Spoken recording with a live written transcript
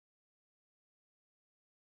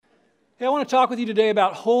Hey, I want to talk with you today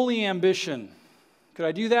about holy ambition. Could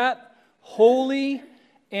I do that? Holy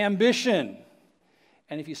ambition.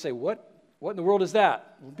 And if you say, what in the world is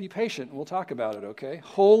that? Well, be patient and we'll talk about it, okay?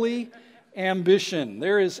 Holy ambition.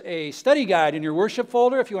 There is a study guide in your worship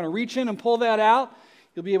folder. If you want to reach in and pull that out,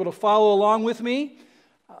 you'll be able to follow along with me.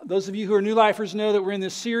 Those of you who are New Lifers know that we're in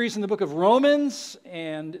this series in the book of Romans,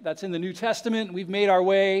 and that's in the New Testament. We've made our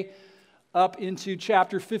way up into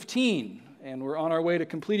chapter 15. And we're on our way to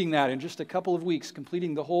completing that in just a couple of weeks,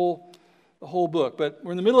 completing the whole book. But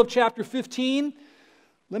we're in the middle of chapter 15.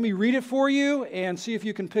 Let me read it for you and see if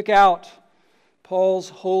you can pick out Paul's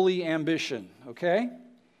holy ambition, okay?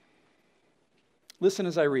 Listen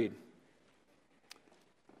as I read.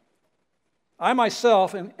 I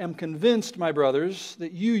myself am convinced, my brothers,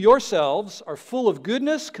 that you yourselves are full of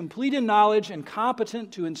goodness, complete in knowledge, and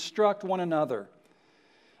competent to instruct one another.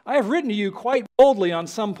 I have written to you quite boldly on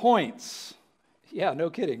some points. Yeah, no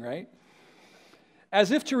kidding, right? As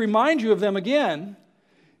if to remind you of them again,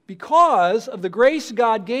 because of the grace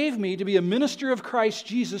God gave me to be a minister of Christ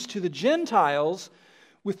Jesus to the Gentiles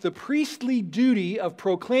with the priestly duty of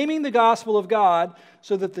proclaiming the gospel of God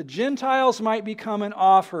so that the Gentiles might become an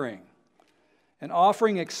offering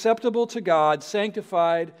acceptable to God,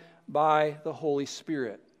 sanctified by the Holy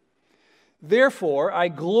Spirit. Therefore, I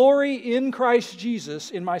glory in Christ Jesus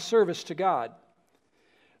in my service to God.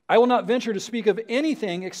 I will not venture to speak of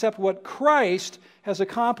anything except what Christ has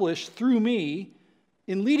accomplished through me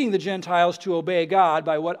in leading the Gentiles to obey God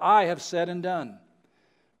by what I have said and done,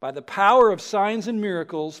 by the power of signs and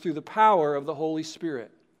miracles through the power of the Holy Spirit.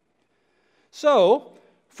 So,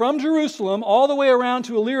 from Jerusalem all the way around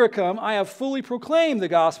to Illyricum, I have fully proclaimed the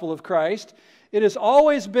gospel of Christ. It has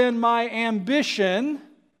always been my ambition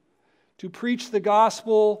to preach the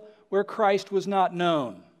gospel where Christ was not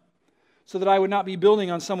known, so that I would not be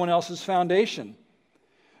building on someone else's foundation.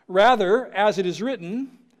 Rather, as it is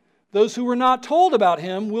written, those who were not told about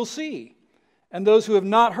him will see, and those who have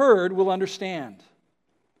not heard will understand.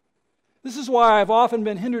 This is why I have often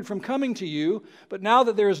been hindered from coming to you, but now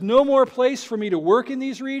that there is no more place for me to work in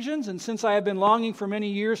these regions, and since I have been longing for many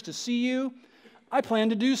years to see you, I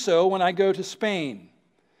plan to do so when I go to Spain.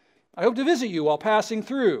 I hope to visit you while passing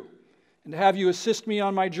through, and to have you assist me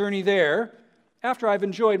on my journey there after I've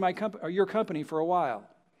enjoyed your company for a while.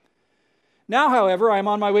 Now, however, I am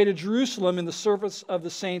on my way to Jerusalem in the service of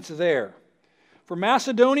the saints there. For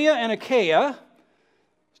Macedonia and Achaia,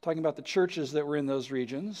 he's talking about the churches that were in those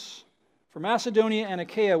regions, for Macedonia and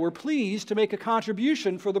Achaia were pleased to make a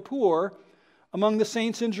contribution for the poor among the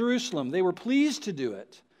saints in Jerusalem. They were pleased to do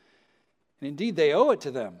it, and indeed they owe it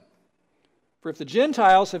to them. For if the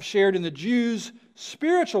Gentiles have shared in the Jews'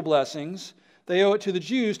 spiritual blessings, they owe it to the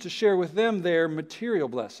Jews to share with them their material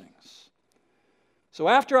blessings. So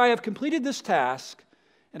after I have completed this task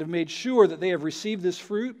and have made sure that they have received this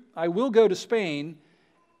fruit, I will go to Spain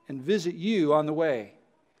and visit you on the way.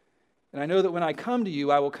 And I know that when I come to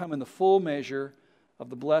you, I will come in the full measure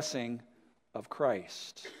of the blessing of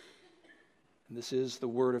Christ. And this is the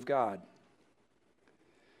Word of God.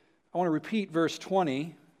 I want to repeat verse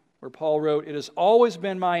 20, where Paul wrote, "It has always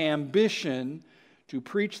been my ambition to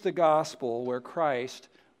preach the gospel where Christ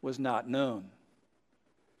was not known."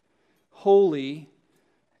 Holy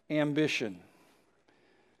ambition.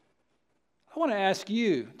 I want to ask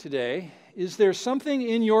you today, is there something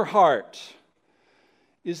in your heart?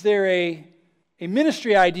 Is there a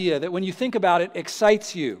ministry idea that when you think about it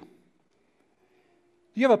excites you?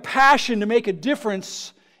 Do you have a passion to make a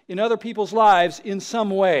difference in other people's lives in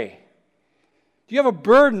some way? Do you have a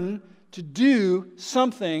burden to do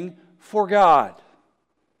something for God?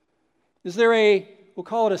 Is there we'll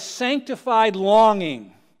call it a sanctified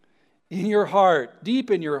longing in your heart,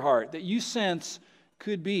 deep in your heart, that you sense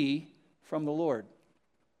could be from the Lord?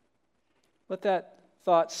 Let that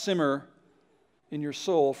thought simmer in your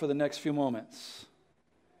soul for the next few moments.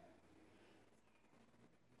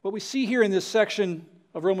 What we see here in this section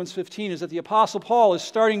of Romans 15 is that the Apostle Paul is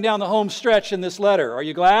starting down the home stretch in this letter. Are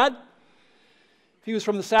you glad? If he was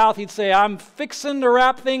from the South, he'd say, "I'm fixing to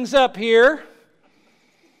wrap things up here."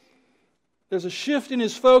 There's a shift in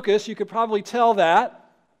his focus. You could probably tell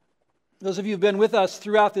that. Those of you who've been with us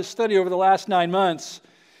throughout this study over the last 9 months,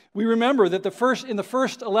 we remember that in the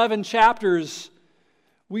first 11 chapters,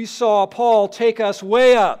 we saw Paul take us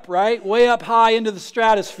way up, right? Way up high into the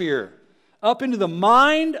stratosphere, up into the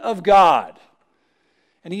mind of God.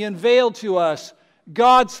 And he unveiled to us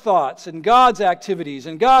God's thoughts and God's activities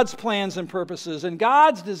and God's plans and purposes and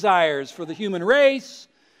God's desires for the human race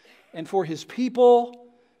and for his people.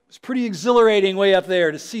 It was pretty exhilarating way up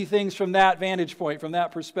there to see things from that vantage point, from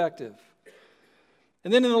that perspective.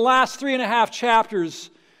 And then in the last 3.5 chapters,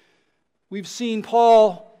 we've seen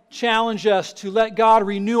Paul challenge us to let God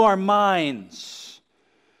renew our minds,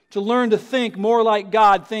 to learn to think more like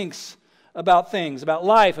God thinks about things, about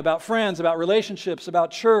life, about friends, about relationships, about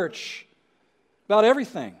church, about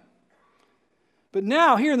everything. But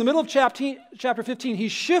now, here in the middle of chapter 15,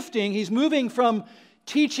 he's shifting, he's moving from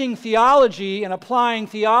teaching theology and applying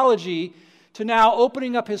theology to now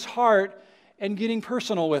opening up his heart and getting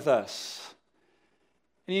personal with us.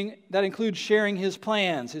 And that includes sharing his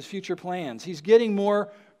plans, his future plans. He's getting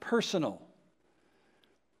more personal.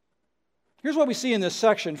 Here's what we see in this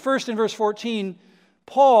section. First, in verse 14,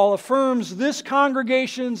 Paul affirms this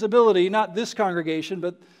congregation's ability, not this congregation,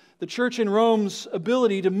 but the church in Rome's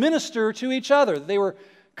ability to minister to each other. They were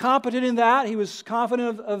competent in that. He was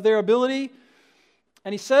confident of their ability.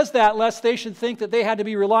 And he says that lest they should think that they had to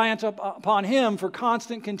be reliant upon him for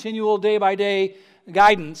constant, continual, day-by-day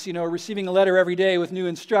guidance, receiving a letter every day with new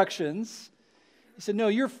instructions. He said, no,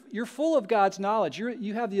 you're full of God's knowledge.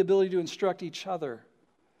 You have the ability to instruct each other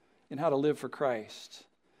in how to live for Christ.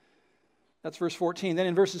 That's verse 14. Then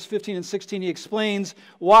in verses 15 and 16, he explains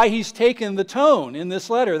why he's taken the tone in this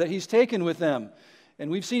letter that he's taken with them. And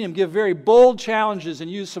we've seen him give very bold challenges and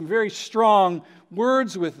use some very strong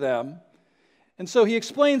words with them. And so he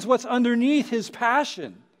explains what's underneath his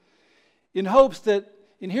passion in hopes that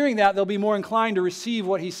in hearing that, they'll be more inclined to receive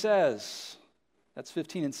what he says. That's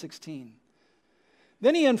 15 and 16.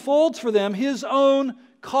 Then he unfolds for them his own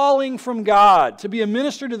calling from God to be a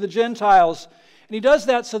minister to the Gentiles. And he does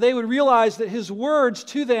that so they would realize that his words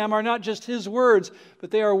to them are not just his words,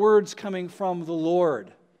 but they are words coming from the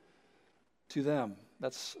Lord to them.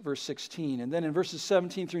 That's verse 16. And then in verses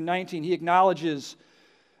 17 through 19, he acknowledges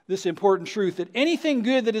this important truth that anything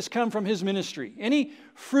good that has come from his ministry, any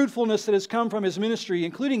fruitfulness that has come from his ministry,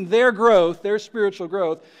 including their growth, their spiritual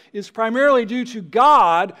growth, is primarily due to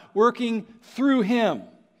God working through him.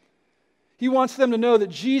 He wants them to know that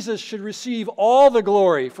Jesus should receive all the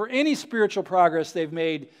glory for any spiritual progress they've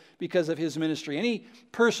made because of his ministry, any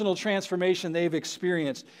personal transformation they've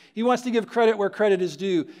experienced. He wants to give credit where credit is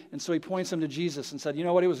due, and so he points them to Jesus and said, you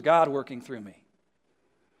know what, it was God working through me.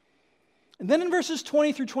 And then in verses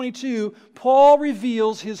 20 through 22, Paul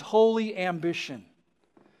reveals his holy ambition,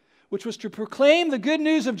 which was to proclaim the good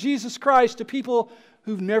news of Jesus Christ to people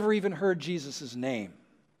who've never even heard Jesus' name.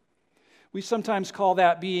 We sometimes call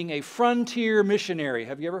that being a frontier missionary.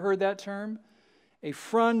 Have you ever heard that term? A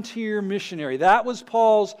frontier missionary. That was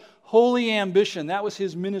Paul's holy ambition. That was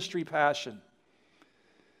his ministry passion.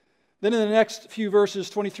 Then in the next few verses,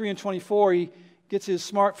 23 and 24, he gets his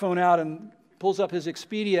smartphone out and pulls up his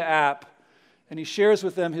Expedia app, and he shares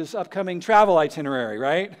with them his upcoming travel itinerary,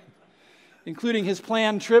 right? Including his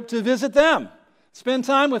planned trip to visit them, spend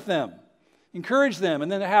time with them, encourage them, and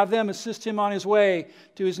then to have them assist him on his way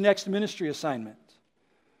to his next ministry assignment.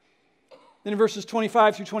 Then in verses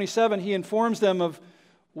 25 through 27, he informs them of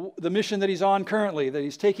the mission that he's on currently, that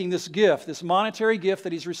he's taking this gift, this monetary gift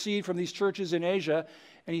that he's received from these churches in Asia,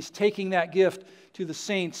 and he's taking that gift to the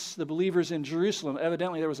saints, the believers in Jerusalem.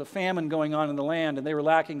 Evidently, there was a famine going on in the land, and they were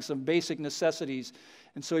lacking some basic necessities.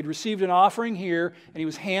 And so he'd received an offering here, and he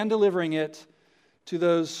was hand-delivering it to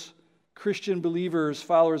those Christian believers,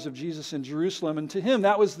 followers of Jesus in Jerusalem. And to him,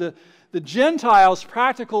 that was the Gentiles'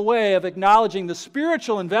 practical way of acknowledging the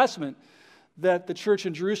spiritual investment that the church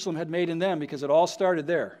in Jerusalem had made in them, because it all started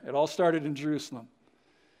there. It all started in Jerusalem.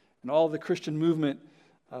 And all the Christian movement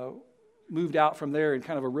moved out from there in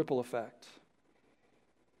kind of a ripple effect.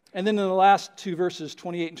 And then in the last two verses,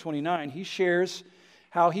 28 and 29, he shares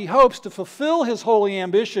how he hopes to fulfill his holy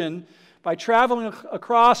ambition by traveling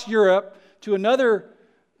across Europe to another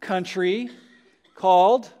country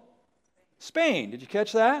called Spain. Did you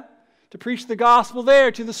catch that? To preach the gospel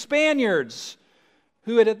there to the Spaniards,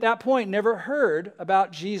 who had at that point never heard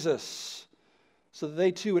about Jesus, so that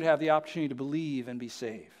they too would have the opportunity to believe and be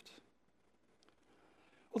saved.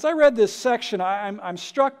 As I read this section, I'm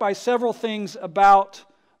struck by several things about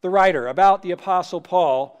the writer, about the Apostle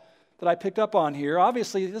Paul, that I picked up on here.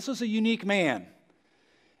 Obviously, this was a unique man,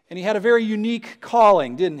 and he had a very unique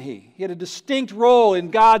calling, didn't he? He had a distinct role in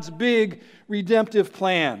God's big redemptive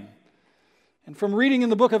plan. And from reading in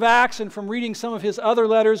the book of Acts and from reading some of his other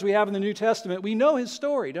letters we have in the New Testament, we know his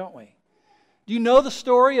story, don't we? Do you know the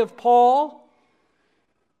story of Paul?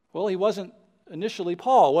 Well, he wasn't initially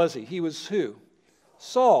Paul, was he? He was who?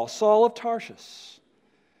 Saul of Tarsus.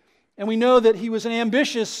 And we know that he was an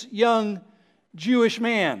ambitious young Jewish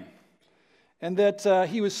man, and that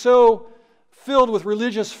he was so filled with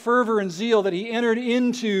religious fervor and zeal that he entered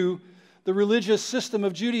into the religious system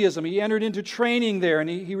of Judaism. He entered into training there, and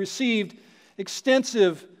he received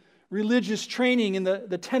extensive religious training in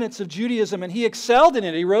the tenets of Judaism, and he excelled in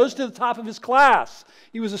it. He rose to the top of his class.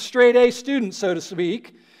 He was a straight A student, so to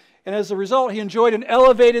speak, and as a result, he enjoyed an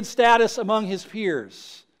elevated status among his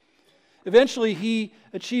peers. Eventually, he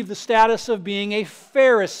achieved the status of being a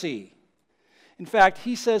Pharisee. In fact,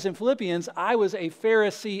 he says in Philippians, I was a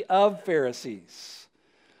Pharisee of Pharisees.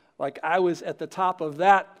 Like I was at the top of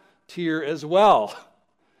that tier as well.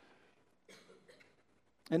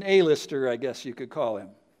 An A-lister, I guess you could call him.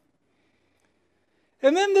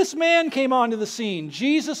 And then this man came onto the scene,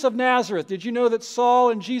 Jesus of Nazareth. Did you know that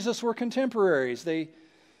Saul and Jesus were contemporaries?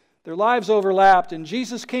 Their lives overlapped, and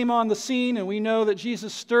Jesus came on the scene, and we know that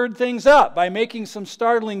Jesus stirred things up by making some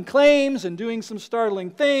startling claims and doing some startling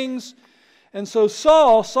things. And so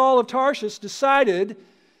Saul of Tarsus, decided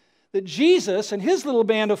that Jesus and his little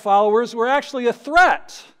band of followers were actually a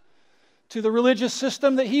threat to the religious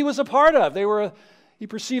system that he was a part of. He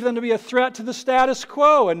perceived them to be a threat to the status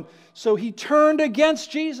quo, and so he turned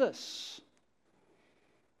against Jesus.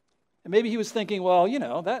 And maybe he was thinking, well,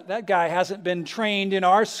 that guy hasn't been trained in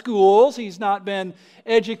our schools. He's not been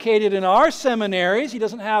educated in our seminaries. He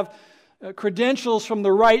doesn't have credentials from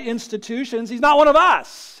the right institutions. He's not one of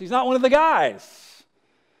us. He's not one of the guys.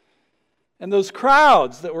 And those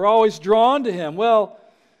crowds that were always drawn to him, well,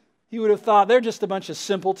 he would have thought they're just a bunch of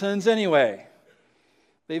simpletons anyway.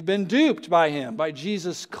 They've been duped by him, by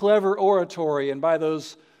Jesus' clever oratory and by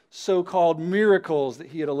those so-called miracles that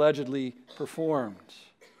he had allegedly performed.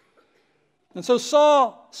 And so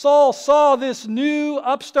Saul saw this new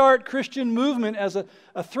upstart Christian movement as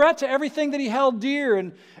a threat to everything that he held dear.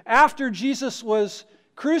 And after Jesus was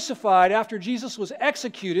crucified, after Jesus was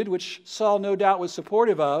executed, which Saul no doubt was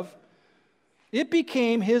supportive of, it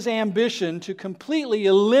became his ambition to completely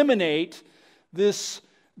eliminate this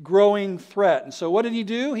growing threat. And so what did he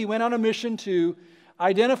do? He went on a mission to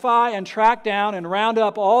identify and track down and round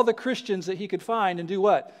up all the Christians that he could find and do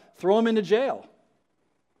what? Throw them into jail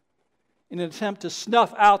in an attempt to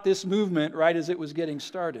snuff out this movement right as it was getting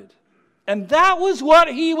started. And that was what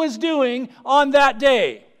he was doing on that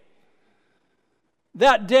day.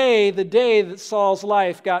 That day, the day that Saul's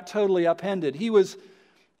life got totally upended. He was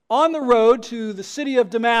on the road to the city of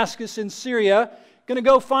Damascus in Syria, going to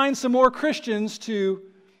go find some more Christians to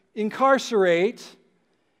incarcerate.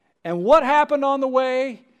 And what happened on the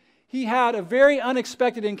way? He had a very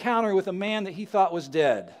unexpected encounter with a man that he thought was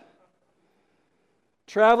dead.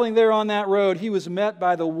 Traveling there on that road, he was met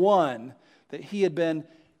by the one that he had been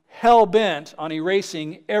hell-bent on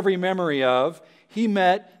erasing every memory of. He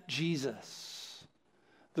met Jesus.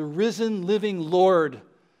 The risen, living Lord,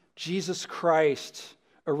 Jesus Christ,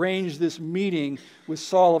 arranged this meeting with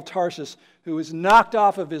Saul of Tarsus, who was knocked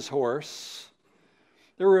off of his horse.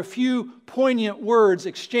 There were a few poignant words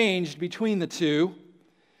exchanged between the two,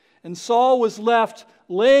 and Saul was left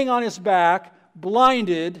laying on his back,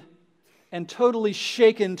 blinded, and totally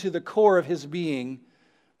shaken to the core of his being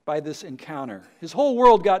by this encounter. His whole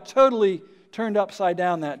world got totally turned upside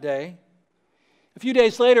down that day. A few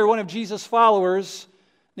days later, one of Jesus' followers,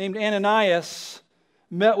 named Ananias,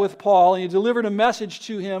 met with Paul, and he delivered a message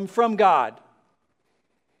to him from God.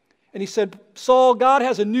 And he said, Saul, God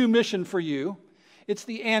has a new mission for you. It's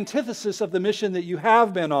the antithesis of the mission that you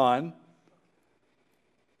have been on.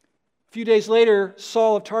 A few days later,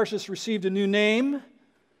 Saul of Tarsus received a new name,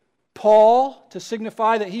 Paul, to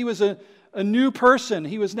signify that he was a new person.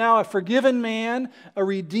 He was now a forgiven man, a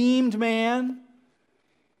redeemed man.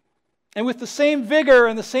 And with the same vigor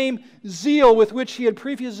and the same zeal with which he had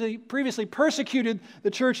previously persecuted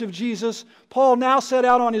the church of Jesus, Paul now set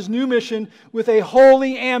out on his new mission with a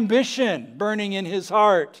holy ambition burning in his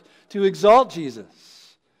heart to exalt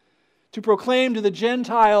Jesus, to proclaim to the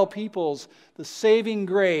Gentile peoples the saving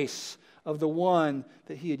grace of the one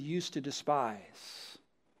that he had used to despise.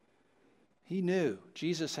 He knew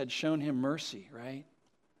Jesus had shown him mercy, right?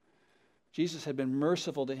 Jesus had been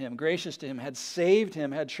merciful to him, gracious to him, had saved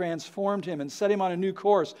him, had transformed him, and set him on a new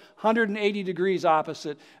course, 180 degrees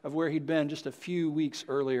opposite of where he'd been just a few weeks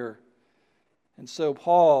earlier. And so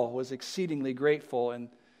Paul was exceedingly grateful, and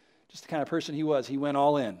just the kind of person he was, he went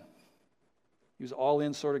all in. He was all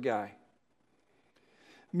in sort of guy.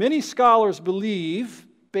 Many scholars believe,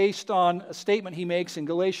 based on a statement he makes in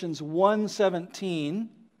Galatians 1:17,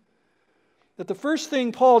 that the first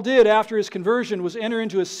thing Paul did after his conversion was enter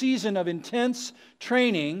into a season of intense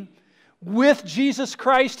training with Jesus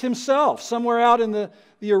Christ himself, somewhere out in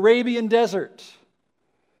the Arabian desert.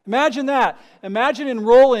 Imagine that. Imagine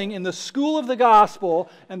enrolling in the school of the gospel,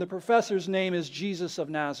 and the professor's name is Jesus of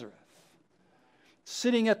Nazareth.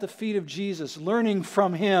 Sitting at the feet of Jesus, learning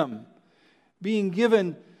from him, being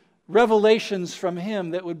given revelations from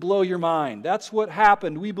him that would blow your mind. That's what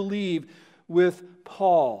happened, we believe, with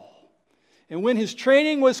Paul. And when his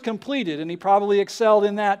training was completed, and he probably excelled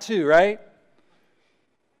in that too, right?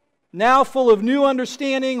 Now full of new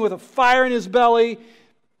understanding, with a fire in his belly,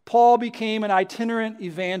 Paul became an itinerant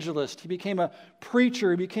evangelist. He became a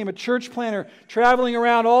preacher. He became a church planter, traveling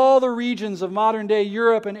around all the regions of modern-day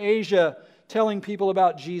Europe and Asia, telling people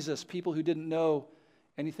about Jesus, people who didn't know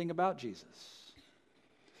anything about Jesus.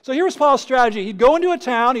 So here was Paul's strategy. He'd go into a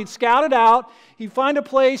town, he'd scout it out, he'd find a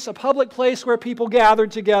place, a public place where people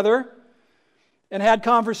gathered together and had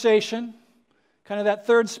conversation, kind of that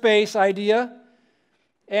third space idea.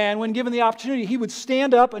 And when given the opportunity, he would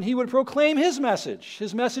stand up and he would proclaim his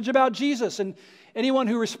message about Jesus. And anyone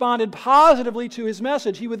who responded positively to his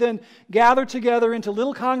message, he would then gather together into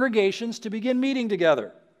little congregations to begin meeting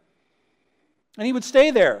together. And he would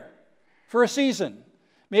stay there for a season,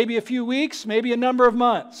 maybe a few weeks, maybe a number of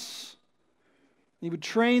months. He would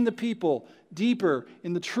train the people deeper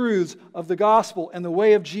in the truths of the gospel and the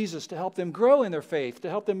way of Jesus to help them grow in their faith, to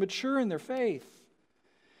help them mature in their faith.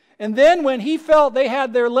 And then when he felt they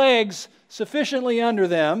had their legs sufficiently under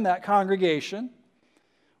them, that congregation,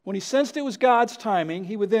 when he sensed it was God's timing,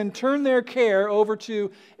 he would then turn their care over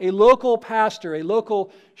to a local pastor, a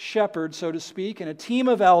local shepherd, so to speak, and a team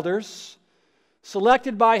of elders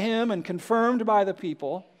selected by him and confirmed by the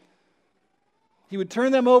people. He would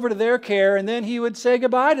turn them over to their care, and then he would say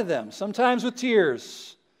goodbye to them, sometimes with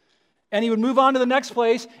tears. And he would move on to the next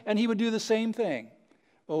place, and he would do the same thing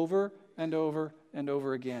over and over and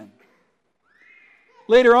over again.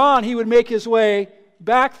 Later on, he would make his way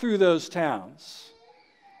back through those towns,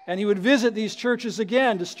 and he would visit these churches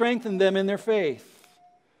again to strengthen them in their faith.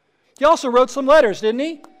 He also wrote some letters, didn't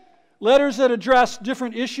he? Letters that addressed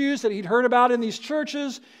different issues that he'd heard about in these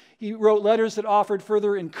churches. He wrote letters that offered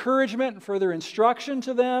further encouragement and further instruction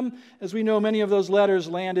to them. As we know, many of those letters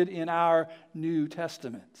landed in our New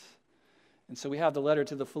Testament. And so we have the letter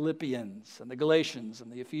to the Philippians and the Galatians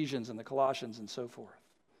and the Ephesians and the Colossians and so forth.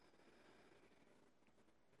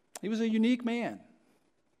 He was a unique man.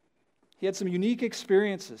 He had some unique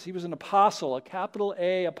experiences. He was an apostle, a capital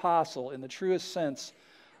A apostle in the truest sense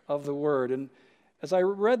of the word. And as I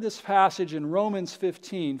read this passage in Romans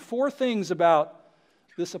 15, 4 things about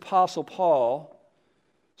this apostle Paul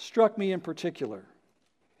struck me in particular.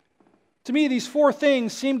 To me, these 4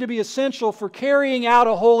 things seem to be essential for carrying out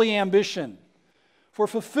a holy ambition, for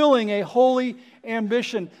fulfilling a holy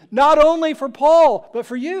ambition, not only for Paul, but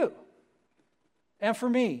for you and for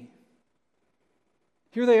me.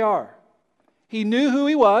 Here they are. He knew who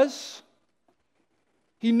he was.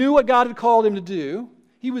 He knew what God had called him to do.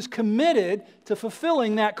 He was committed to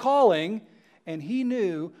fulfilling that calling, and he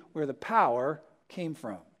knew where the power came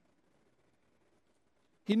from.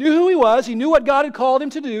 He knew who he was. He knew what God had called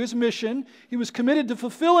him to do, his mission. He was committed to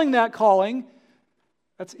fulfilling that calling.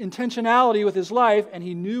 That's intentionality with his life, and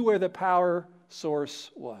he knew where the power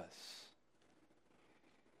source was.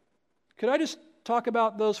 Could I just talk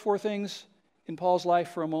about those 4 things in Paul's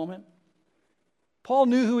life for a moment? Paul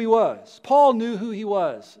knew who he was. Paul knew who he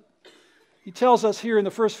was. He tells us here in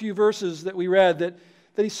the first few verses that we read that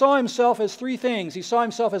he saw himself as 3 things. He saw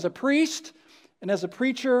himself as a priest, and as a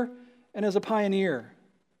preacher, and as a pioneer.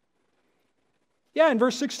 Yeah, in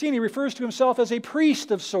verse 16, he refers to himself as a priest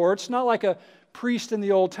of sorts, not like a priest in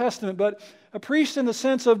the Old Testament, but a priest in the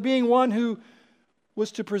sense of being one who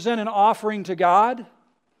was to present an offering to God.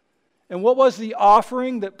 And what was the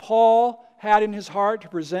offering that Paul had in his heart to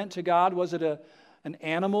present to God? Was it an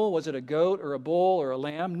animal? Was it a goat or a bull or a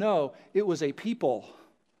lamb? No, it was a people.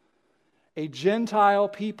 A Gentile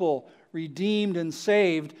people redeemed and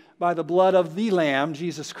saved by the blood of the Lamb,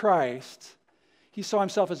 Jesus Christ. He saw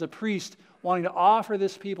himself as a priest wanting to offer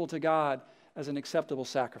this people to God as an acceptable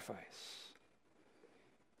sacrifice.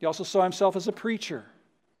 He also saw himself as a preacher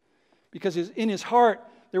because in his heart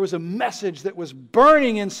there was a message that was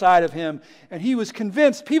burning inside of him, and he was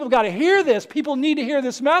convinced people got to hear this. People need to hear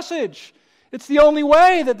this message. It's the only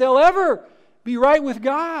way that they'll ever be right with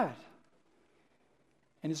God.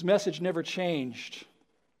 And his message never changed.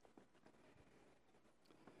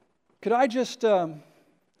 Could I just,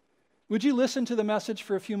 would you listen to the message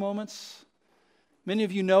for a few moments? Many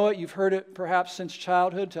of you know it. You've heard it perhaps since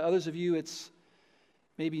childhood. To others of you, it's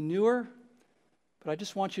maybe newer. But I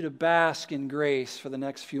just want you to bask in grace for the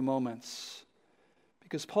next few moments.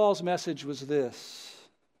 Because Paul's message was this: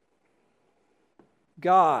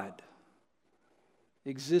 God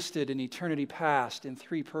existed in eternity past in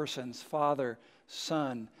 3 persons, Father,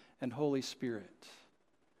 Son, and Holy Spirit.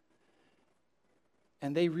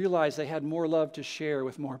 And they realized they had more love to share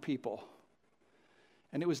with more people.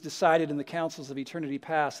 And it was decided in the councils of eternity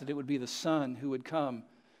past that it would be the Son who would come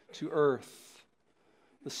to earth.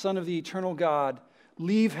 The Son of the eternal God,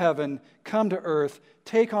 leave heaven, come to earth,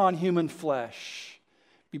 take on human flesh,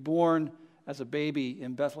 be born as a baby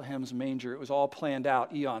in Bethlehem's manger. It was all planned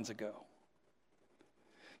out eons ago.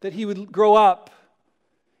 That he would grow up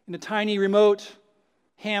in a tiny remote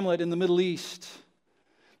hamlet in the Middle East.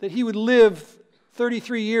 That he would live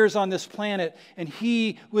 33 years on this planet, and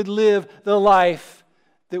he would live the life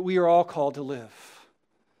that we are all called to live.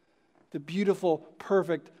 The beautiful,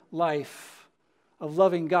 perfect life of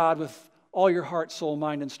loving God with all your heart, soul,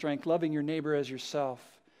 mind, and strength, loving your neighbor as yourself.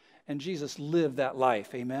 And Jesus lived that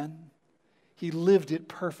life, amen? He lived it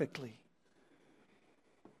perfectly.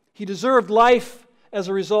 He deserved life as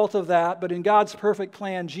a result of that, but in God's perfect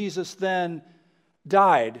plan, Jesus then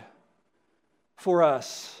died for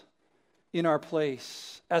us in our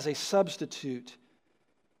place as a substitute.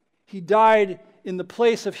 He died in the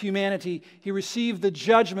place of humanity. He received the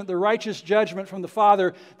judgment, the righteous judgment from the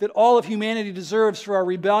Father that all of humanity deserves for our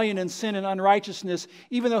rebellion and sin and unrighteousness.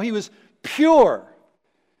 Even though he was pure,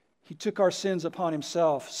 he took our sins upon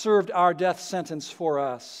himself, served our death sentence for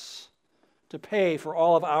us to pay for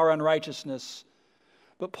all of our unrighteousness.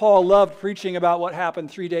 But Paul loved preaching about what happened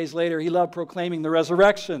 3 days later. He loved proclaiming the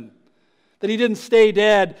resurrection. That he didn't stay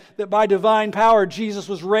dead, that by divine power Jesus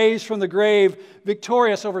was raised from the grave,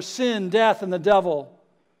 victorious over sin, death, and the devil.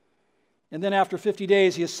 And then after 50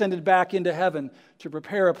 days, he ascended back into heaven to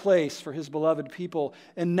prepare a place for his beloved people.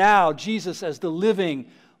 And now Jesus, as the living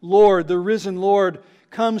Lord, the risen Lord,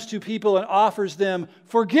 comes to people and offers them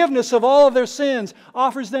forgiveness of all of their sins,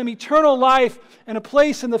 offers them eternal life and a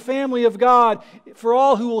place in the family of God for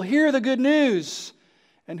all who will hear the good news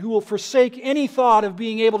and who will forsake any thought of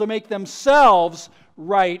being able to make themselves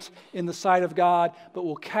right in the sight of God, but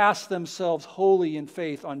will cast themselves wholly in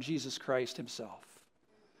faith on Jesus Christ himself.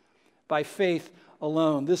 By faith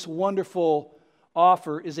alone. This wonderful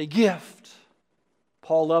offer is a gift.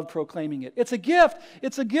 Paul loved proclaiming it. It's a gift.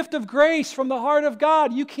 It's a gift of grace from the heart of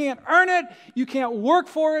God. You can't earn it. You can't work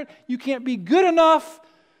for it. You can't be good enough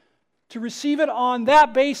to receive it on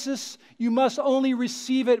that basis. You must only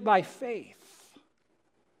receive it by faith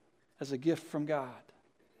as a gift from God.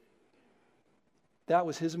 That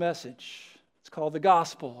was his message. It's called the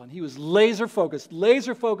gospel, and he was laser focused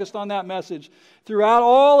on that message throughout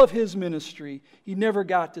all of his ministry. He never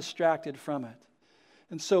got distracted from it.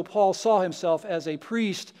 And so Paul saw himself as a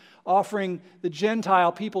priest offering the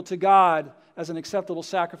Gentile people to God as an acceptable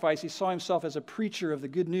sacrifice. He saw himself as a preacher of the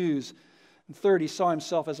good news. And third, he saw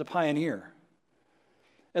himself as a pioneer,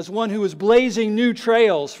 as one who was blazing new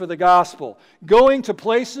trails for the gospel, going to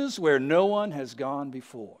places where no one has gone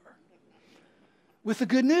before, with the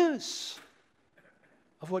good news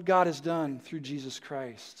of what God has done through Jesus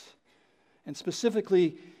Christ, and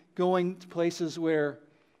specifically going to places where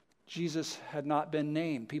Jesus had not been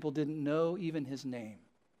named. People didn't know even his name.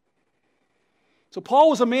 So Paul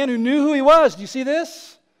was a man who knew who he was. Do you see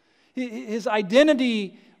this? His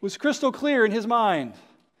identity was crystal clear in his mind.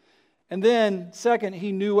 And then, second,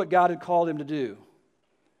 he knew what God had called him to do.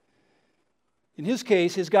 In his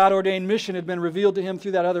case, his God-ordained mission had been revealed to him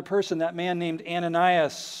through that other person, that man named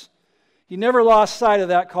Ananias. He never lost sight of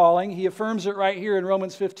that calling. He affirms it right here in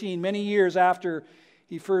Romans 15, many years after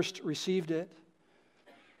he first received it.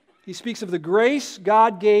 He speaks of the grace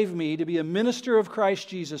God gave me to be a minister of Christ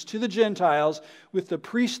Jesus to the Gentiles with the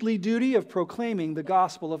priestly duty of proclaiming the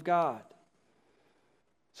gospel of God.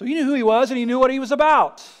 So he knew who he was and he knew what he was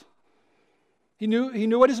about. He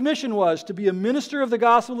knew what his mission was, to be a minister of the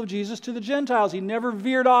gospel of Jesus to the Gentiles. He never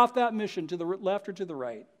veered off that mission to the left or to the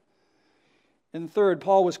right. And third,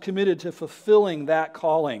 Paul was committed to fulfilling that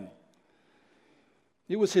calling.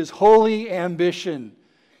 It was his holy ambition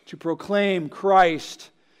to proclaim Christ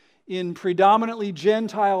in predominantly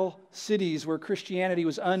Gentile cities where Christianity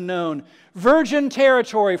was unknown. Virgin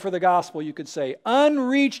territory for the gospel, you could say.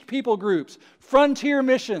 Unreached people groups. Frontier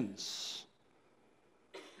missions.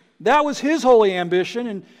 That was his holy ambition,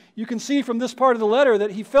 and you can see from this part of the letter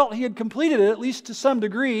that he felt he had completed it, at least to some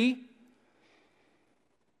degree.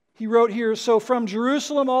 He wrote here, so from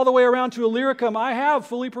Jerusalem all the way around to Illyricum, I have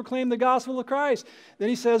fully proclaimed the gospel of Christ. Then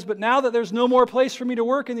he says, but now that there's no more place for me to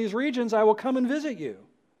work in these regions, I will come and visit you.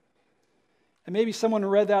 And maybe someone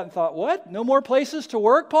read that and thought, what? No more places to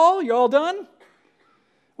work, Paul? You're all done?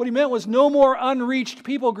 What he meant was no more unreached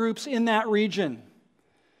people groups in that region.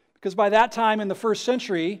 Because by that time in the first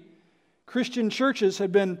century, Christian churches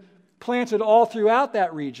had been planted all throughout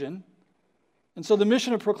that region. And so the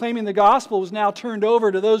mission of proclaiming the gospel was now turned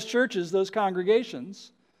over to those churches, those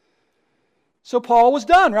congregations. So Paul was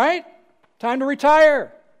done, right? Time to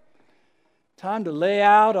retire. Time to lay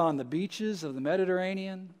out on the beaches of the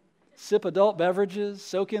Mediterranean, sip adult beverages,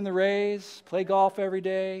 soak in the rays, play golf every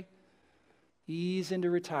day, ease into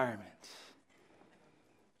retirement.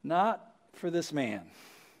 Not for this man.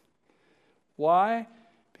 Why?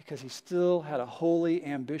 Because he still had a holy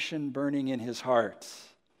ambition burning in his heart.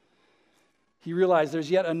 He realized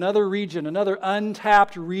there's yet another region, another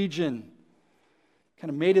untapped region, kind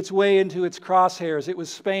of made its way into its crosshairs. It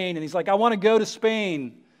was Spain, and he's like, I want to go to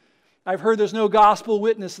Spain. I've heard there's no gospel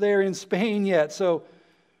witness there in Spain yet. So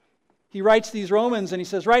he writes these Romans, and he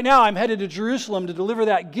says, right now I'm headed to Jerusalem to deliver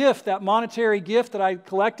that gift, that monetary gift that I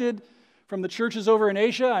collected from the churches over in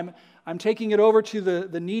Asia. I'm taking it over to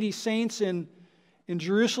the needy saints in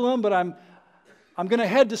Jerusalem, but I'm going to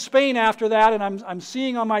head to Spain after that, and I'm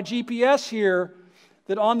seeing on my GPS here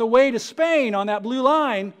that on the way to Spain, on that blue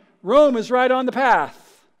line, Rome is right on the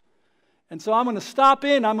path. And so I'm going to stop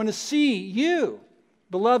in. I'm going to see you,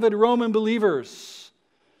 beloved Roman believers.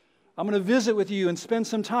 I'm going to visit with you and spend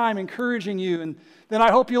some time encouraging you. And then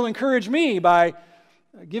I hope you'll encourage me by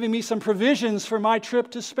giving me some provisions for my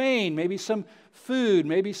trip to Spain, maybe some food,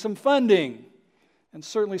 maybe some funding, and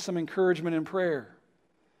certainly some encouragement and prayer.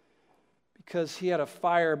 Because he had a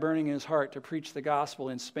fire burning in his heart to preach the gospel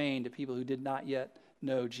in Spain to people who did not yet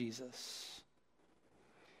know Jesus.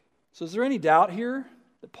 So is there any doubt here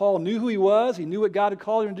that Paul knew who he was? He knew what God had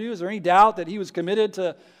called him to do? Is there any doubt that he was committed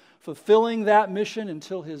to fulfilling that mission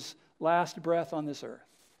until his last breath on this earth?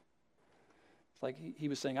 It's like he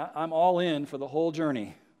was saying, I'm all in for the whole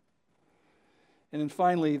journey. And then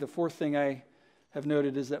finally, the fourth thing I have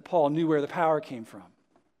noted is that Paul knew where the power came from.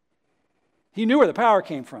 He knew where the power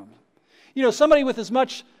came from. You know, somebody with as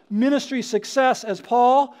much ministry success as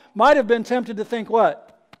Paul might have been tempted to think,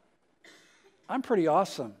 what? I'm pretty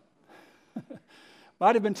awesome.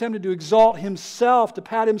 Might have been tempted to exalt himself, to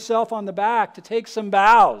pat himself on the back, to take some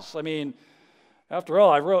bows. I mean, after all,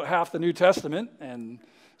 I wrote half the New Testament and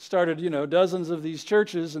started, dozens of these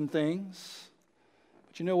churches and things.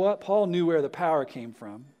 But you know what? Paul knew where the power came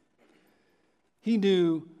from. He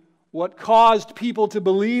knew what caused people to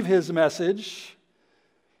believe his message.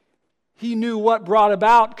 He knew what brought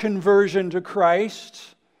about conversion to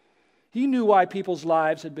Christ. He knew why people's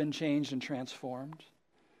lives had been changed and transformed.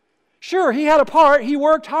 Sure, he had a part. He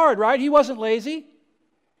worked hard, right? He wasn't lazy.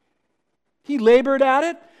 He labored at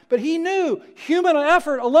it, but he knew human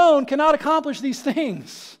effort alone cannot accomplish these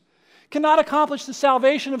things. Cannot accomplish the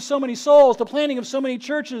salvation of so many souls, the planting of so many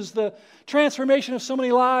churches, the transformation of so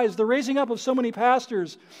many lives, the raising up of so many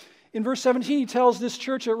pastors. In verse 17, he tells this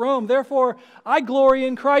church at Rome, therefore, I glory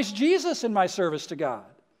in Christ Jesus in my service to God.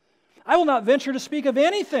 I will not venture to speak of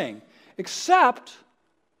anything except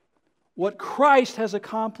what Christ has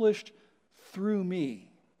accomplished through me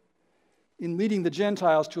in leading the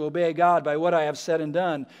Gentiles to obey God by what I have said and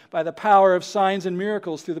done, by the power of signs and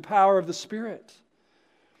miracles, through the power of the Spirit.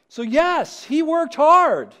 So yes, he worked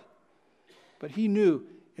hard, but he knew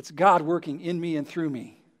it's God working in me and through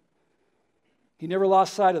me. He never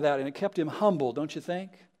lost sight of that, and it kept him humble, don't you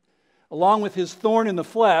think? Along with his thorn in the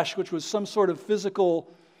flesh, which was some sort of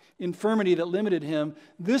physical infirmity that limited him,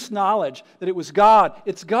 this knowledge that it was God,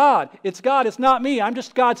 it's not me, I'm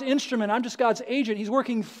just God's instrument, I'm just God's agent, he's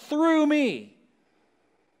working through me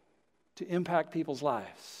to impact people's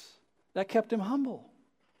lives. That kept him humble.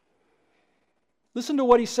 Listen to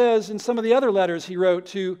what he says in some of the other letters he wrote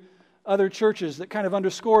to other churches that kind of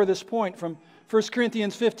underscore this point from 1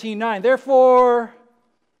 Corinthians 15:9.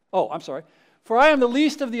 For I am the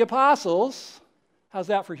least of the apostles. How's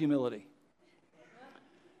that for humility?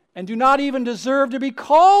 And do not even deserve to be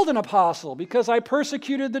called an apostle because I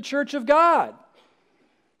persecuted the church of God.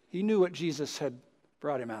 He knew what Jesus had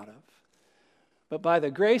brought him out of. But by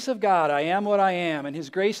the grace of God, I am what I am, and his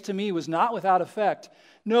grace to me was not without effect.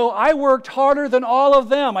 No, I worked harder than all of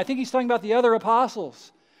them. I think he's talking about the other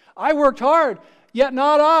apostles. I worked hard, yet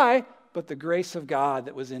not I, but the grace of God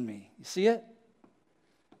that was in me. You see it?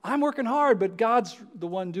 I'm working hard, but God's the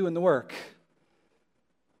one doing the work.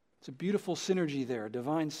 It's a beautiful synergy there, a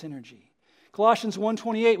divine synergy. Colossians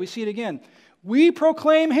 1:28, we see it again. We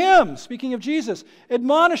proclaim him, speaking of Jesus,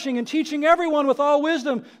 admonishing and teaching everyone with all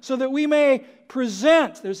wisdom so that we may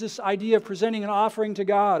present, there's this idea of presenting an offering to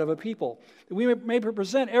God of a people, that we may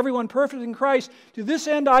present everyone perfect in Christ. To this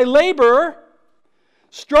end I labor,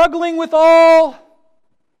 struggling with all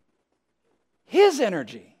his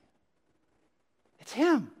energy. It's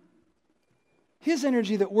him. His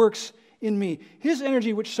energy that works in me. His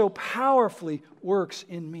energy which so powerfully works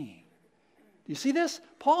in me. Do you see this?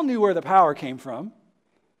 Paul knew where the power came from.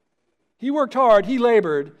 He worked hard, he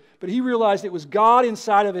labored, but he realized it was God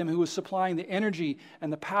inside of him who was supplying the energy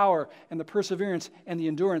and the power and the perseverance and the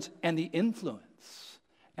endurance and the influence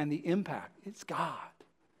and the impact. It's God.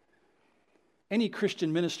 Any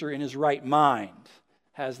Christian minister in his right mind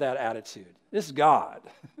has that attitude. This is God.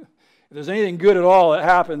 If there's anything good at all that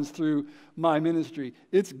happens through my ministry,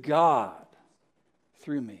 it's God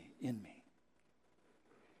through me, in me.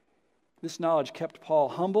 This knowledge kept Paul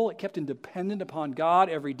humble. It kept him dependent upon God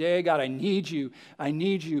every day. God, I need you. I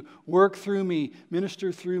need you. Work through me.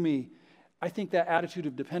 Minister through me. I think that attitude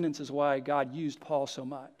of dependence is why God used Paul so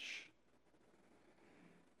much.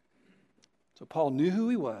 So Paul knew who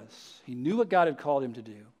he was. He knew what God had called him to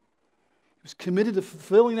do. He was committed to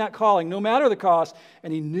fulfilling that calling, no matter the cost,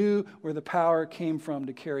 and he knew where the power came from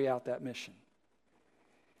to carry out that mission.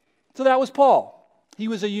 So that was Paul. He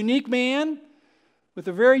was a unique man with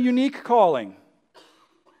a very unique calling.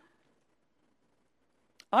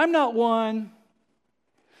 I'm not one,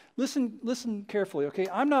 listen carefully, okay?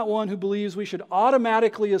 I'm not one who believes we should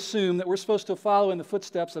automatically assume that we're supposed to follow in the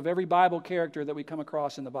footsteps of every Bible character that we come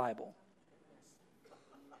across in the Bible.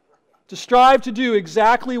 To strive to do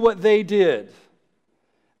exactly what they did.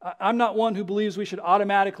 I'm not one who believes we should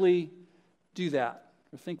automatically do that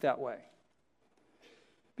or think that way.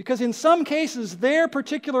 Because in some cases, their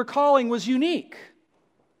particular calling was unique.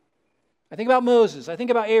 I think about Moses, I think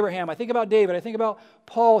about Abraham, I think about David, I think about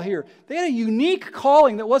Paul here. They had a unique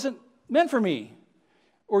calling that wasn't meant for me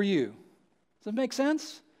or you. Does that make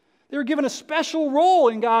sense? They were given a special role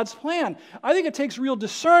in God's plan. I think it takes real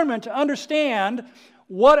discernment to understand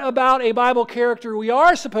what about a Bible character we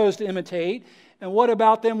are supposed to imitate and what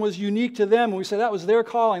about them was unique to them. And we say that was their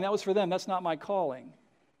calling, that was for them, that's not my calling.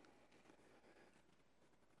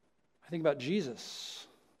 I think about Jesus.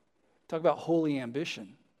 Talk about holy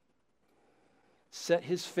ambition. Set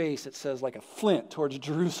his face, it says, like a flint towards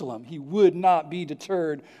Jerusalem. He would not be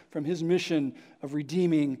deterred from his mission of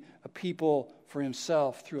redeeming a people for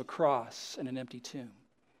himself through a cross and an empty tomb.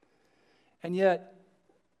 And yet,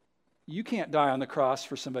 you can't die on the cross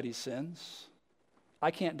for somebody's sins.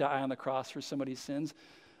 I can't die on the cross for somebody's sins.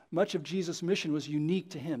 Much of Jesus' mission was unique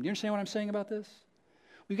to him. Do you understand what I'm saying about this?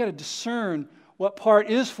 We've got to discern what part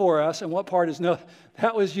is for us and what part is no.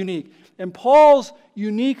 That was unique. And Paul's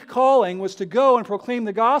unique calling was to go and proclaim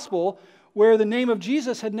the gospel where the name of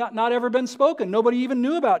Jesus had not ever been spoken. Nobody even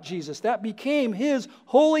knew about Jesus. That became his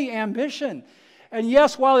holy ambition. And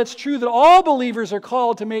yes, while it's true that all believers are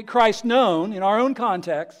called to make Christ known in our own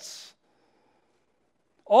contexts,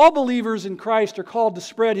 all believers in Christ are called to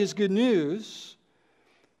spread his good news,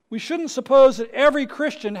 we shouldn't suppose that every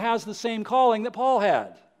Christian has the same calling that Paul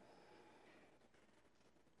had.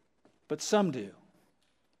 But some do.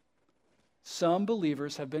 Some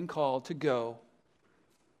believers have been called to go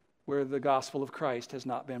where the gospel of Christ has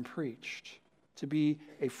not been preached, to be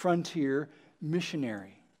a frontier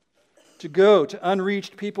missionary, to go to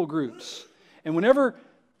unreached people groups. And whenever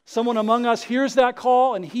someone among us hears that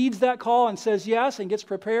call and heeds that call and says yes and gets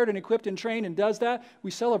prepared and equipped and trained and does that,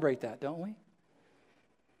 we celebrate that, don't we?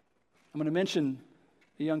 I'm going to mention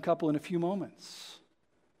a young couple in a few moments.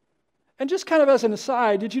 And just kind of as an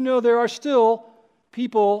aside, did you know there are still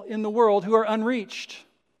people in the world who are unreached?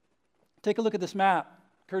 Take a look at this map,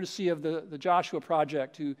 courtesy of the Joshua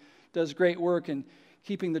Project, who does great work in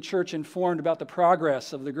keeping the church informed about the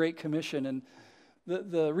progress of the Great Commission. And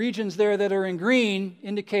the regions there that are in green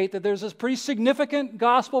indicate that there's a pretty significant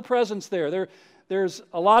gospel presence there. There's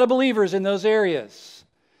a lot of believers in those areas.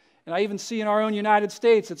 And I even see in our own United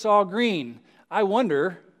States, it's all green. I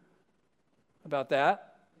wonder about that.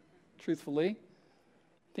 Truthfully.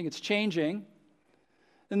 I think it's changing.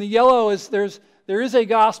 And the yellow is there is a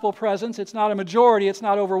gospel presence. It's not a majority, it's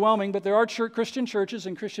not overwhelming, but there are Christian churches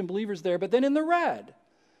and Christian believers there. But then in the red,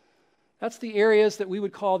 that's the areas that we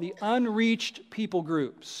would call the unreached people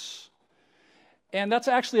groups. And that's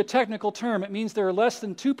actually a technical term. It means there are less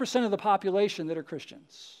than 2% of the population that are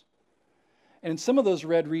Christians. And in some of those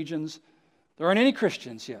red regions, there aren't any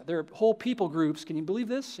Christians yet. There are whole people groups, can you believe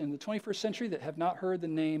this, in the 21st century that have not heard the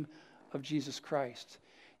name of Jesus Christ.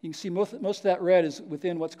 You can see most of that red is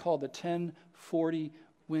within what's called the 1040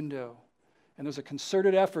 window. And there's a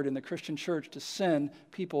concerted effort in the Christian church to send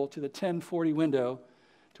people to the 1040 window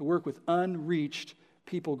to work with unreached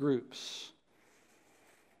people groups.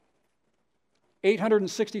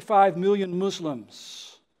 865 million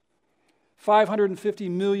Muslims, 550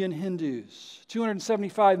 million Hindus,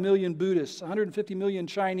 275 million Buddhists, 150 million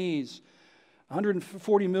Chinese,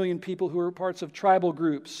 140 million people who are parts of tribal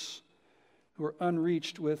groups who are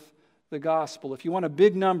unreached with the gospel. If you want a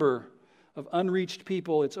big number of unreached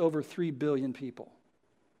people, it's over 3 billion people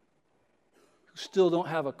who still don't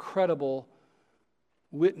have a credible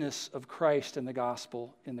witness of Christ and the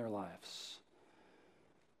gospel in their lives.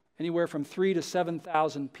 Anywhere from 3,000 to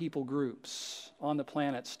 7,000 people groups on the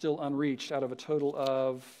planet still unreached out of a total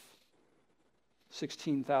of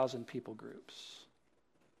 16,000 people groups.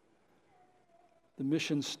 The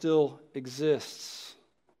mission still exists.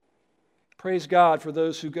 Praise God for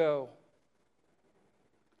those who go.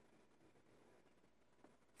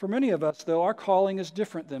 For many of us, though, our calling is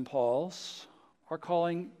different than Paul's. Our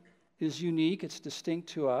calling is unique. It's distinct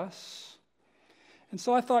to us. And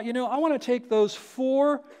so I thought, I want to take those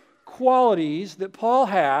 4 qualities that Paul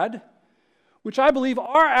had, which I believe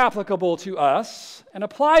are applicable to us, and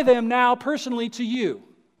apply them now personally to you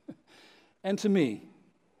and to me.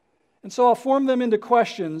 And so I'll form them into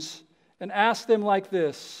questions and ask them like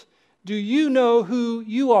this. Do you know who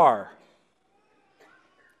you are?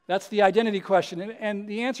 That's the identity question. And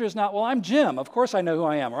the answer is not, well, I'm Jim. Of course I know who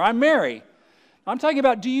I am. Or I'm Mary. I'm talking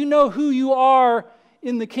about, do you know who you are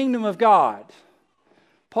in the kingdom of God?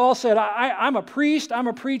 Paul said, I'm a priest, I'm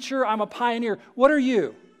a preacher, I'm a pioneer. What are you?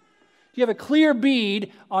 Do you have a clear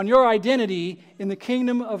bead on your identity in the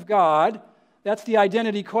kingdom of God? That's the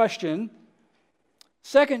identity question.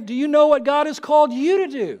 Second, do you know what God has called you to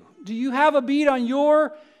do? Do you have a bead on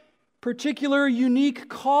your particular unique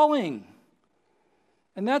calling?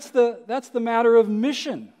 And that's the matter of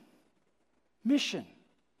mission. Mission.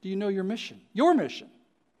 Do you know your mission? Your mission.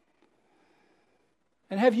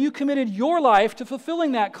 And have you committed your life to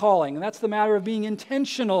fulfilling that calling? And that's the matter of being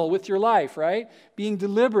intentional with your life, right? Being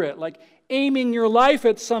deliberate, like aiming your life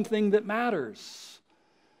at something that matters.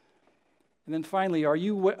 And then finally, are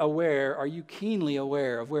you keenly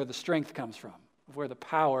aware of where the strength comes from, of where the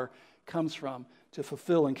power comes from to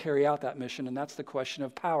fulfill and carry out that mission? And that's the question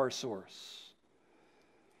of power source.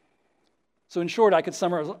 So in short, I could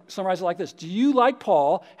summarize it like this. Do you, like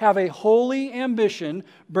Paul, have a holy ambition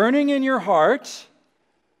burning in your heart?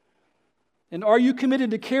 And are you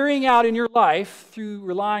committed to carrying out in your life through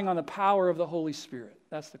relying on the power of the Holy Spirit?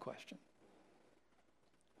 That's the question.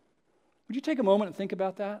 Would you take a moment and think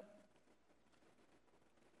about that?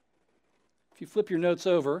 If you flip your notes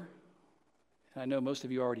over, and I know most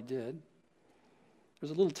of you already did,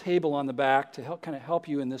 there's a little table on the back to help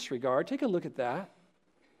you in this regard. Take a look at that.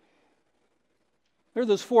 There are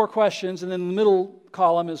those 4 questions, and then in the middle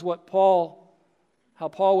column is how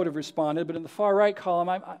Paul would have responded. But in the far right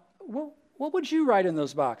column, what would you write in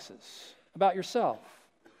those boxes about yourself?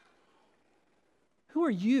 Who are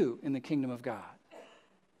you in the kingdom of God?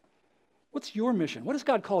 What's your mission? What has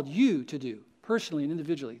God called you to do, personally and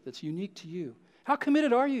individually, that's unique to you? How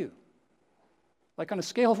committed are you? Like on a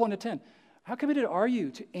scale of 1 to 10, how committed are you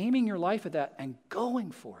to aiming your life at that and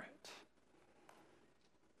going for it?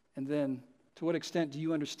 And then, to what extent do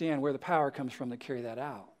you understand where the power comes from to carry that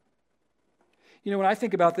out? When I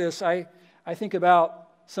think about this, I think about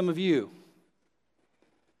some of you.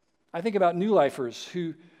 I think about new lifers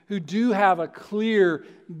who do have a clear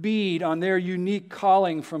bead on their unique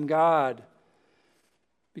calling from God.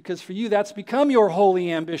 Because for you, that's become your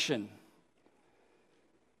holy ambition.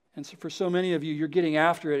 And so for so many of you, you're getting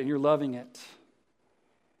after it and you're loving it.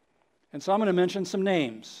 And so I'm going to mention some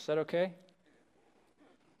names. Is that okay?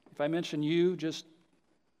 If I mention you, just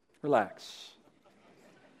relax.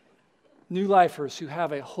 New lifers who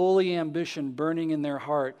have a holy ambition burning in their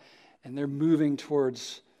heart and they're moving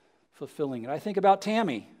towards fulfilling it. I think about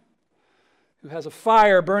Tammy, who has a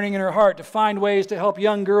fire burning in her heart to find ways to help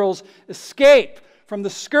young girls escape from the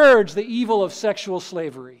scourge, the evil of sexual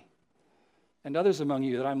slavery. And others among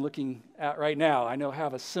you that I'm looking at right now, I know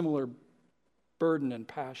have a similar burden and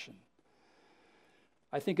passion.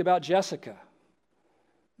 I think about Jessica,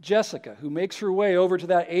 who makes her way over to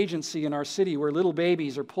that agency in our city where little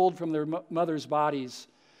babies are pulled from their mothers' bodies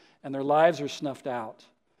and their lives are snuffed out.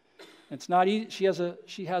 It's not easy.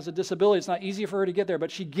 She has a disability. It's not easy for her to get there,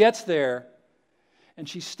 but she gets there, and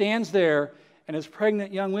she stands there, and as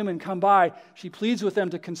pregnant young women come by, she pleads with them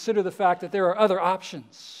to consider the fact that there are other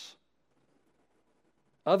options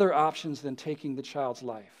than taking the child's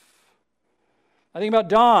life. I think about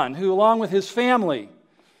Don, who along with his family,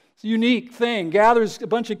 it's a unique thing, gathers a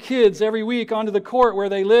bunch of kids every week onto the court where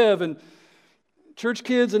they live, and church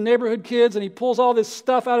kids and neighborhood kids, and he pulls all this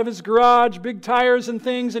stuff out of his garage, big tires and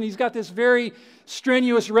things, and he's got this very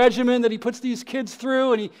strenuous regimen that he puts these kids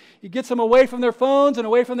through, and he gets them away from their phones and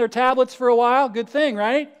away from their tablets for a while. Good thing,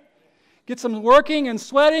 right? Gets them working and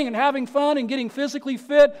sweating and having fun and getting physically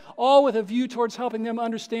fit, all with a view towards helping them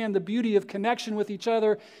understand the beauty of connection with each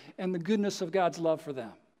other and the goodness of God's love for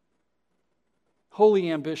them.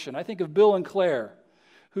 Holy ambition. I think of Bill and Claire,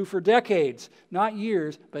 who for decades, not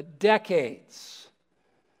years, but decades,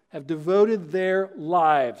 have devoted their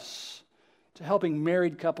lives to helping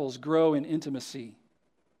married couples grow in intimacy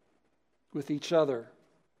with each other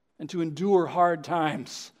and to endure hard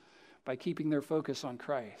times by keeping their focus on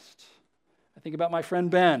Christ. I think about my friend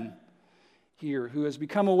Ben here, who has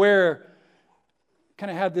become aware,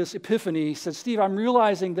 kind of had this epiphany. He said, Steve, I'm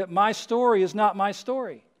realizing that my story is not my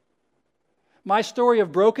story. My story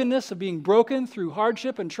of brokenness, of being broken through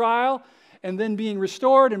hardship and trial, and then being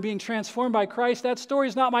restored and being transformed by Christ, that story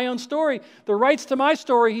is not my own story. The rights to my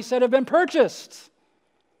story, he said, have been purchased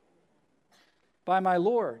by my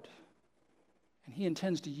Lord. And he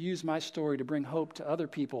intends to use my story to bring hope to other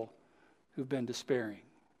people who've been despairing.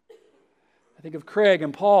 I think of Craig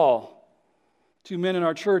and Paul, two men in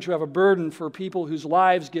our church who have a burden for people whose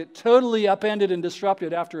lives get totally upended and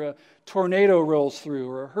disrupted after a tornado rolls through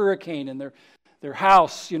or a hurricane and their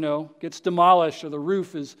house, gets demolished or the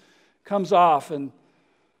roof comes off and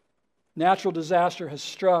natural disaster has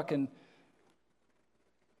struck. And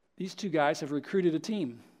these two guys have recruited a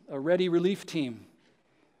team, a ready relief team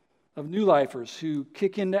of New Lifers who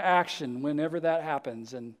kick into action whenever that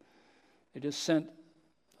happens. And they just sent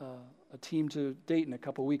a team to Dayton a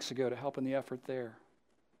couple weeks ago to help in the effort there.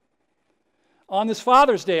 On this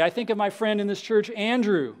Father's Day, I think of my friend in this church,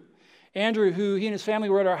 Andrew. Andrew, who he and his family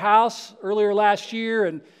were at our house earlier last year,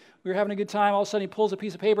 and we were having a good time. All of a sudden, he pulls a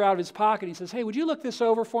piece of paper out of his pocket. He says, hey, would you look this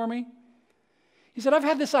over for me? He said, I've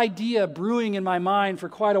had this idea brewing in my mind for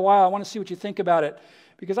quite a while. I want to see what you think about it.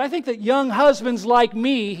 Because I think that young husbands like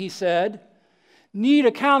me, he said, need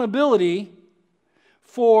accountability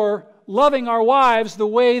for loving our wives the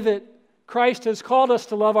way that Christ has called us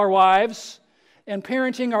to love our wives, and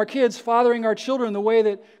parenting our kids, fathering our children the way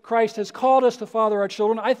that Christ has called us to father our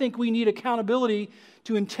children. I think we need accountability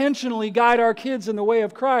to intentionally guide our kids in the way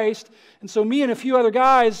of Christ. And so me and a few other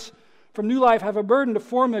guys from New Life have a burden to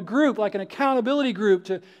form a group, like an accountability group,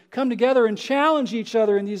 to come together and challenge each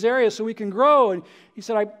other in these areas so we can grow. And he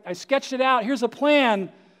said, I sketched it out. Here's a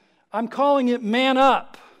plan. I'm calling it Man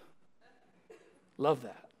Up. Love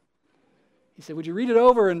that. He said, would you read it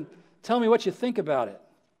over and tell me what you think about it?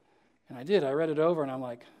 And I did. I read it over, and I'm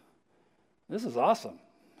like, this is awesome.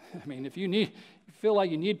 I mean, if you feel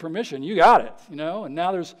like you need permission, you got it, And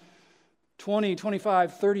now there's 20,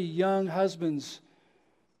 25, 30 young husbands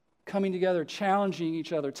coming together, challenging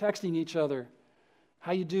each other, texting each other.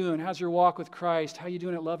 How you doing? How's your walk with Christ? How you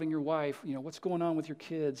doing at loving your wife? What's going on with your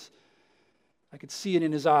kids? I could see it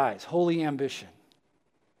in his eyes. Holy ambition.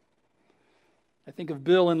 I think of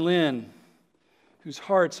Bill and Lynn, whose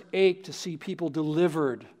hearts ache to see people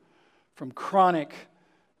delivered from chronic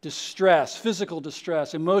distress, physical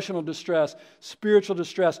distress, emotional distress, spiritual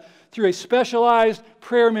distress, through a specialized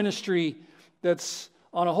prayer ministry that's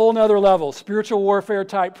on a whole nother level, spiritual warfare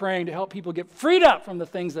type praying to help people get freed up from the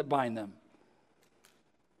things that bind them.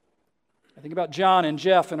 I think about John and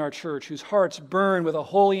Jeff in our church, whose hearts burn with a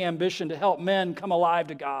holy ambition to help men come alive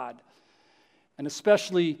to God, and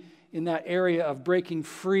especially in that area of breaking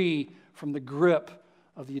free from the grip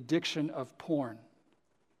of the addiction of porn.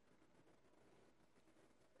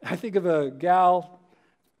 I think of a gal,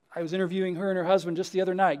 I was interviewing her and her husband just the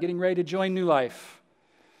other night, getting ready to join New Life.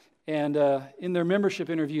 And in their membership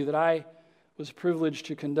interview that I was privileged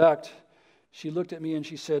to conduct, she looked at me and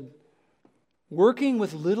she said, working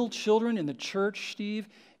with little children in the church, Steve,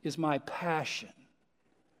 is my passion.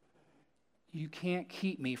 You can't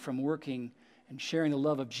keep me from working and sharing the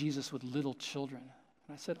love of Jesus with little children.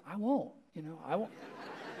 And I said, I won't.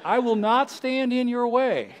 I will not stand in your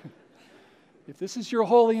way. If this is your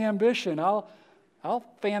holy ambition, I'll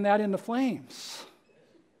fan that into flames.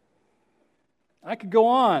 I could go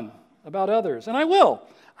on about others, and I will.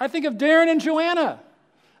 I think of Darren and Joanna,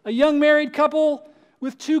 a young married couple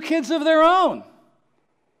with 2 kids of their own,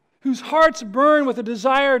 whose hearts burn with a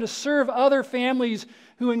desire to serve other families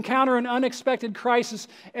who encounter an unexpected crisis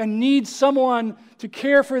and need someone to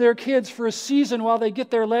care for their kids for a season while they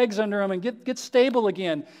get their legs under them and get stable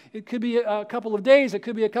again. It could be a couple of days, it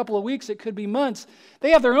could be a couple of weeks, it could be months.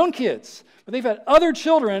 They have their own kids, but they've had other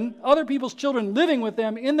children, other people's children living with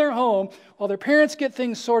them in their home while their parents get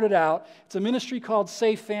things sorted out. It's a ministry called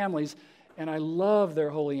Safe Families, and I love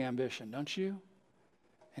their holy ambition, don't you?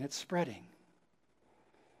 And it's spreading.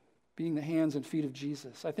 Being the hands and feet of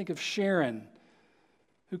Jesus. I think of Sharon,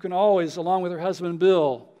 who can always, along with her husband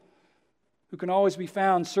Bill, who can always be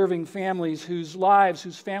found serving families whose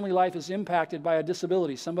family life is impacted by a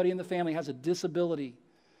disability. Somebody in the family has a disability,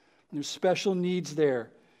 and there's special needs there.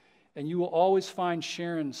 And you will always find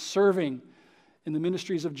Sharon serving in the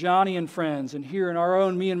ministries of Johnny and Friends, and here in our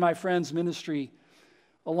own Me and My Friends ministry,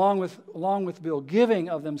 along with Bill, giving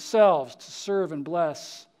of themselves to serve and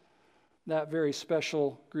bless that very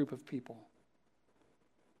special group of people.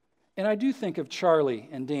 And I do think of Charlie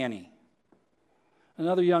and Danny,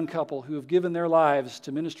 another young couple who have given their lives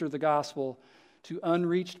to minister the gospel to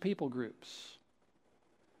unreached people groups.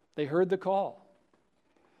 They heard the call.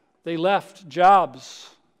 They left jobs,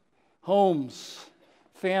 homes,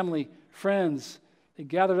 family, friends. They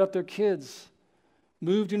gathered up their kids,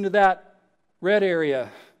 moved into that red area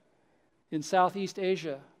in Southeast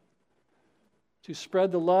Asia to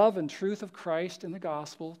spread the love and truth of Christ and the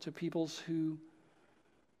gospel to peoples who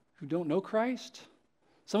don't know Christ,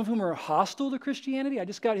 some of whom are hostile to Christianity. I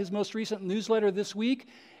just got his most recent newsletter this week,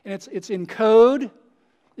 and it's in code,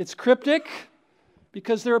 it's cryptic,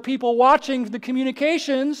 because there are people watching the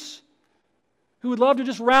communications who would love to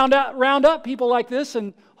just round up people like this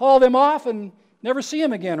and haul them off and never see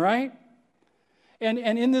them again, right? And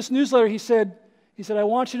in this newsletter he said, I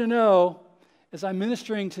want you to know, as I'm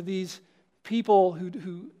ministering to these people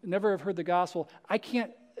who never have heard the gospel, I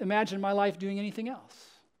can't imagine my life doing anything else.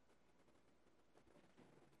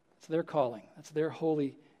 It's their calling. That's their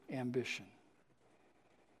holy ambition.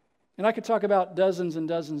 And I could talk about dozens and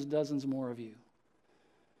dozens and dozens more of you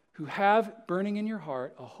who have burning in your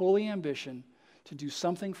heart a holy ambition to do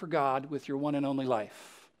something for God with your one and only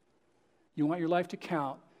life. You want your life to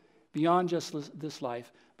count beyond just this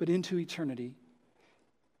life, but into eternity.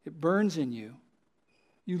 It burns in you.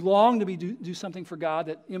 You long to do something for God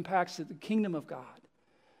that impacts the kingdom of God,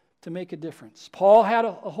 to make a difference. Paul had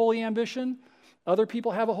a holy ambition. Other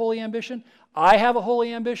people have a holy ambition. I have a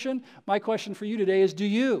holy ambition. My question for you today is, do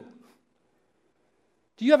you?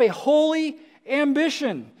 Do you have a holy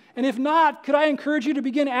ambition? And if not, could I encourage you to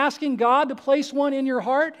begin asking God to place one in your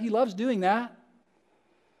heart? He loves doing that.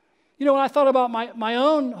 You know, when I thought about my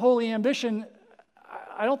own holy ambition,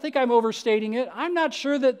 I don't think I'm overstating it. I'm not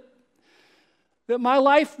sure that my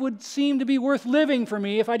life would seem to be worth living for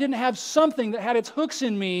me if I didn't have something that had its hooks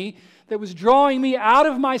in me, that was drawing me out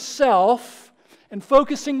of myself and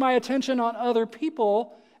focusing my attention on other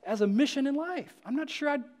people as a mission in life. I'm not sure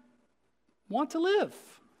I'd want to live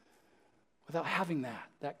without having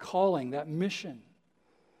that calling, that mission.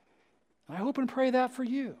 And I hope and pray that for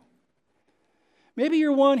you. Maybe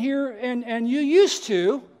you're one here and you used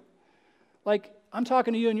to, like I'm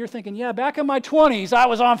talking to you and you're thinking, yeah, back in my 20s, I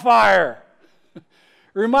was on fire.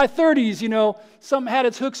 Or in my 30s, you know, something had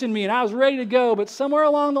its hooks in me and I was ready to go, but somewhere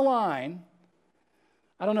along the line,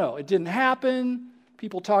 I don't know, it didn't happen.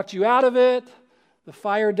 People talked you out of it. The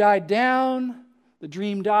fire died down. The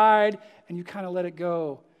dream died, and you kind of let it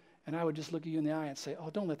go. And I would just look at you in the eye and say, oh,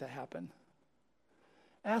 don't let that happen.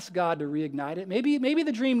 Ask God to reignite it. Maybe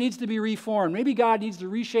the dream needs to be reformed. Maybe God needs to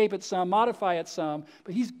reshape it some, modify it some.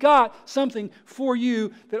 But He's got something for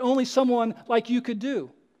you that only someone like you could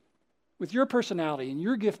do with your personality and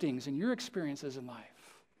your giftings and your experiences in life.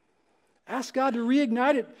 Ask God to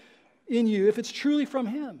reignite it in you if it's truly from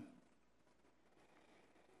Him.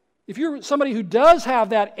 If you're somebody who does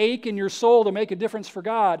have that ache in your soul to make a difference for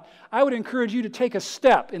God, I would encourage you to take a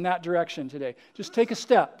step in that direction today. Just take a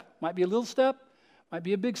step. Might be a little step, might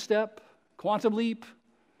be a big step, quantum leap.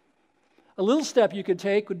 A little step you could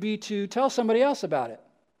take would be to tell somebody else about it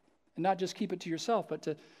and not just keep it to yourself, but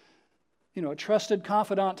to, a trusted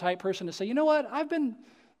confidant type person to say, you know what,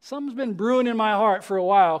 something's been brewing in my heart for a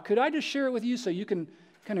while. Could I just share it with you so you can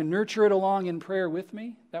kind of nurture it along in prayer with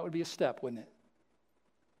me? That would be a step, wouldn't it?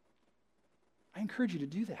 I encourage you to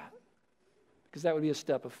do that because that would be a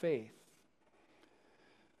step of faith.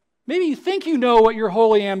 Maybe you think you know what your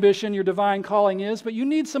holy ambition, your divine calling is, but you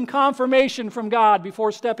need some confirmation from God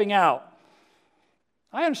before stepping out.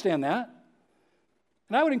 I understand that.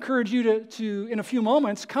 And I would encourage you to in a few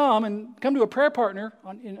moments, come to a prayer partner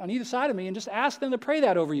on either side of me and just ask them to pray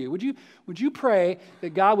that over you. Would you pray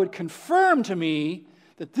that God would confirm to me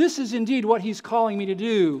that this is indeed what He's calling me to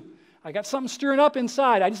do? I got something stirring up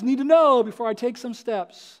inside. I just need to know before I take some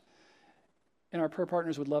steps. And our prayer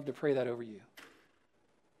partners would love to pray that over you.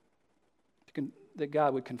 That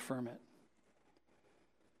God would confirm it.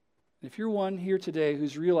 And if you're one here today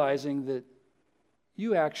who's realizing that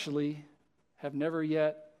you actually have never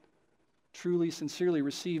yet truly, sincerely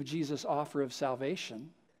received Jesus' offer of salvation,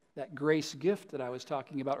 that grace gift that I was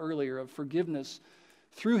talking about earlier of forgiveness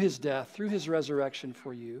through His death, through His resurrection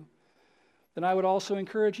for you, then I would also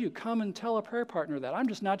encourage you, come and tell a prayer partner that. I'm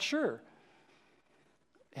just not sure.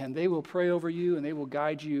 And they will pray over you and they will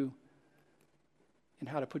guide you in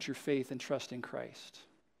how to put your faith and trust in Christ.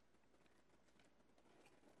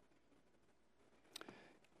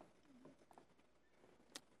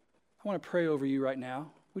 I want to pray over you right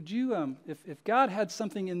now. Would you, if God had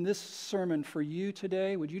something in this sermon for you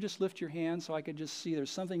today, would you just lift your hand so I could just see there's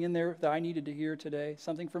something in there that I needed to hear today,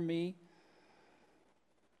 something from me?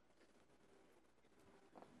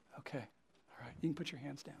 Okay. All right. You can put your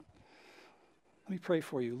hands down. Let me pray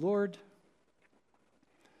for you. Lord,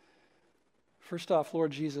 first off,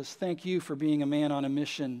 Lord Jesus, thank you for being a man on a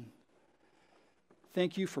mission.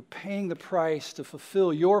 Thank you for paying the price to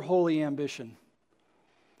fulfill your holy ambition.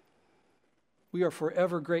 We are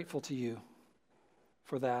forever grateful to you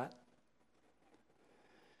for that.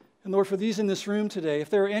 And Lord, for these in this room today, if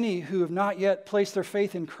there are any who have not yet placed their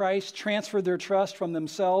faith in Christ, transferred their trust from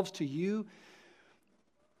themselves to you,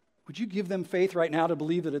 would you give them faith right now to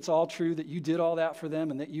believe that it's all true, that you did all that for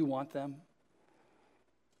them and that you want them?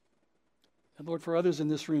 And Lord, for others in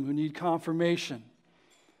this room who need confirmation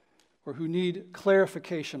or who need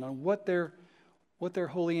clarification on what their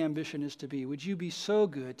holy ambition is to be, would you be so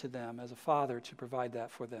good to them as a father to provide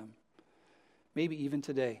that for them? Maybe even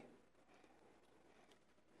today.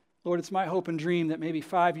 Lord, it's my hope and dream that maybe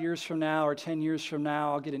 5 years from now or 10 years from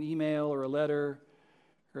now, I'll get an email or a letter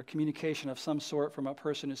or a communication of some sort from a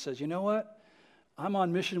person who says, you know what? I'm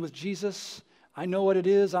on mission with Jesus. I know what it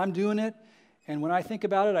is. I'm doing it. And when I think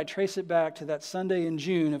about it, I trace it back to that Sunday in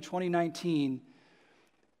June of 2019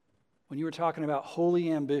 when you were talking about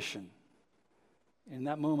holy ambition. In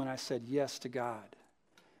that moment, I said yes to God.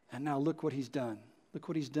 And now look what he's done. Look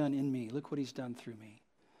what he's done in me. Look what he's done through me.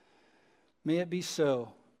 May it be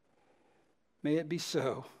so. May it be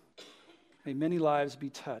so. May many lives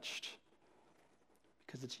be touched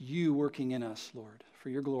because it's you working in us, Lord. For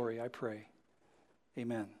your glory, I pray.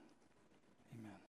 Amen.